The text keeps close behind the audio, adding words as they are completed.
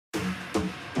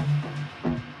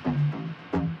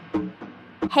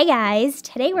Hey guys,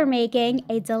 today we're making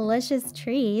a delicious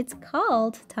treat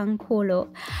called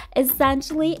Tanghulu.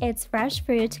 Essentially, it's fresh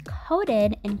fruit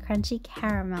coated in crunchy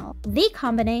caramel. The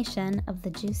combination of the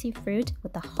juicy fruit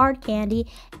with the hard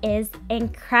candy is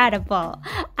incredible.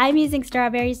 I'm using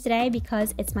strawberries today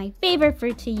because it's my favorite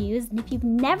fruit to use, and if you've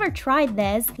never tried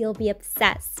this, you'll be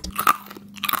obsessed.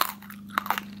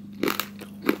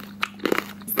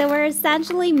 So we're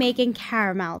essentially making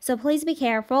caramel. So please be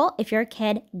careful. If you're a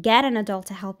kid, get an adult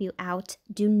to help you out.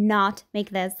 Do not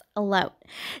make this alone.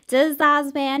 To the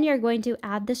saucepan, you're going to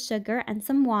add the sugar and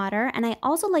some water. And I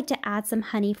also like to add some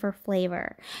honey for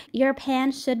flavor. Your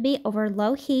pan should be over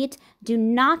low heat. Do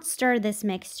not stir this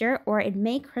mixture or it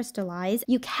may crystallize.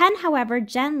 You can, however,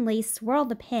 gently swirl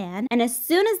the pan. And as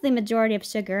soon as the majority of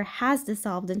sugar has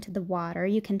dissolved into the water,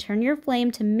 you can turn your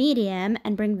flame to medium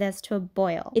and bring this to a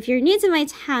boil. If you're new to my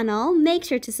channel, make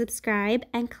sure to subscribe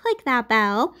and click that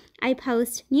bell. I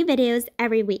post new videos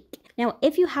every week. Now,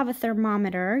 if you have a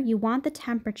thermometer, you want the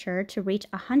temperature to reach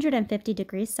 150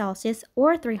 degrees Celsius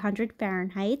or 300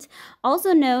 Fahrenheit,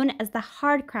 also known as the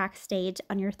hard crack stage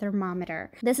on your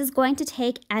thermometer. This is going to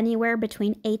take anywhere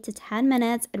between 8 to 10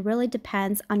 minutes. It really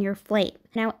depends on your flame.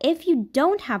 Now, if you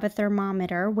don't have a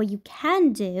thermometer, what you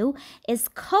can do is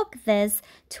cook this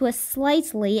to a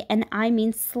slightly, and I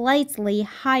mean slightly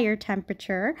higher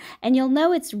temperature, and you'll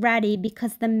know it's ready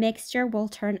because the mixture will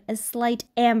turn a slight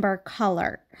amber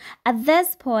color. At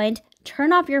this point,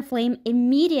 turn off your flame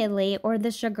immediately or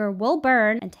the sugar will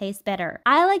burn and taste bitter.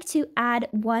 I like to add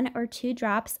 1 or 2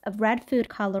 drops of red food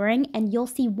coloring, and you'll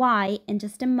see why in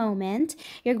just a moment.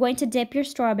 You're going to dip your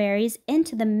strawberries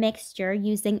into the mixture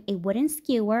using a wooden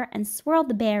skewer and swirl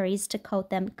the berries to coat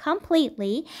them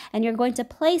completely, and you're going to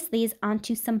place these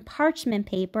onto some parchment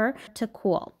paper to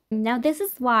cool. Now, this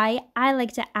is why I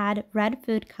like to add red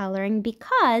food coloring,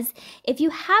 because if you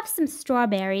have some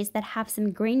strawberries that have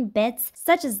some green bits,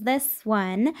 such as this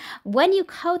one, when you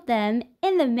coat them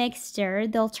in the mixture,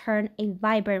 they'll turn a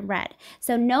vibrant red.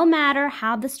 So no matter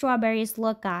how the strawberries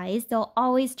look, guys, they'll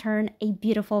always turn a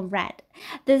beautiful red.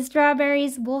 The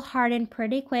strawberries will harden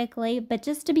pretty quickly, but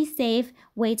just to be safe,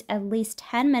 wait at least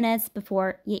 10 minutes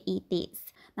before you eat these.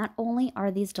 Not only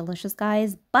are these delicious,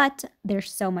 guys, but they're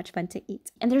so much fun to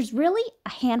eat. And there's really a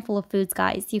handful of foods,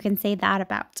 guys, you can say that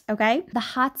about, okay? The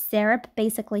hot syrup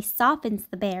basically softens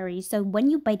the berries, so when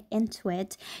you bite into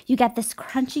it, you get this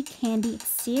crunchy candy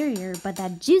exterior, but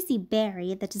that juicy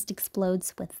berry that just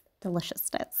explodes with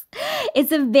deliciousness.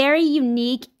 It's a very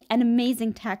unique and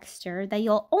amazing texture that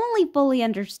you'll only fully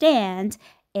understand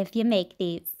if you make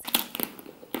these.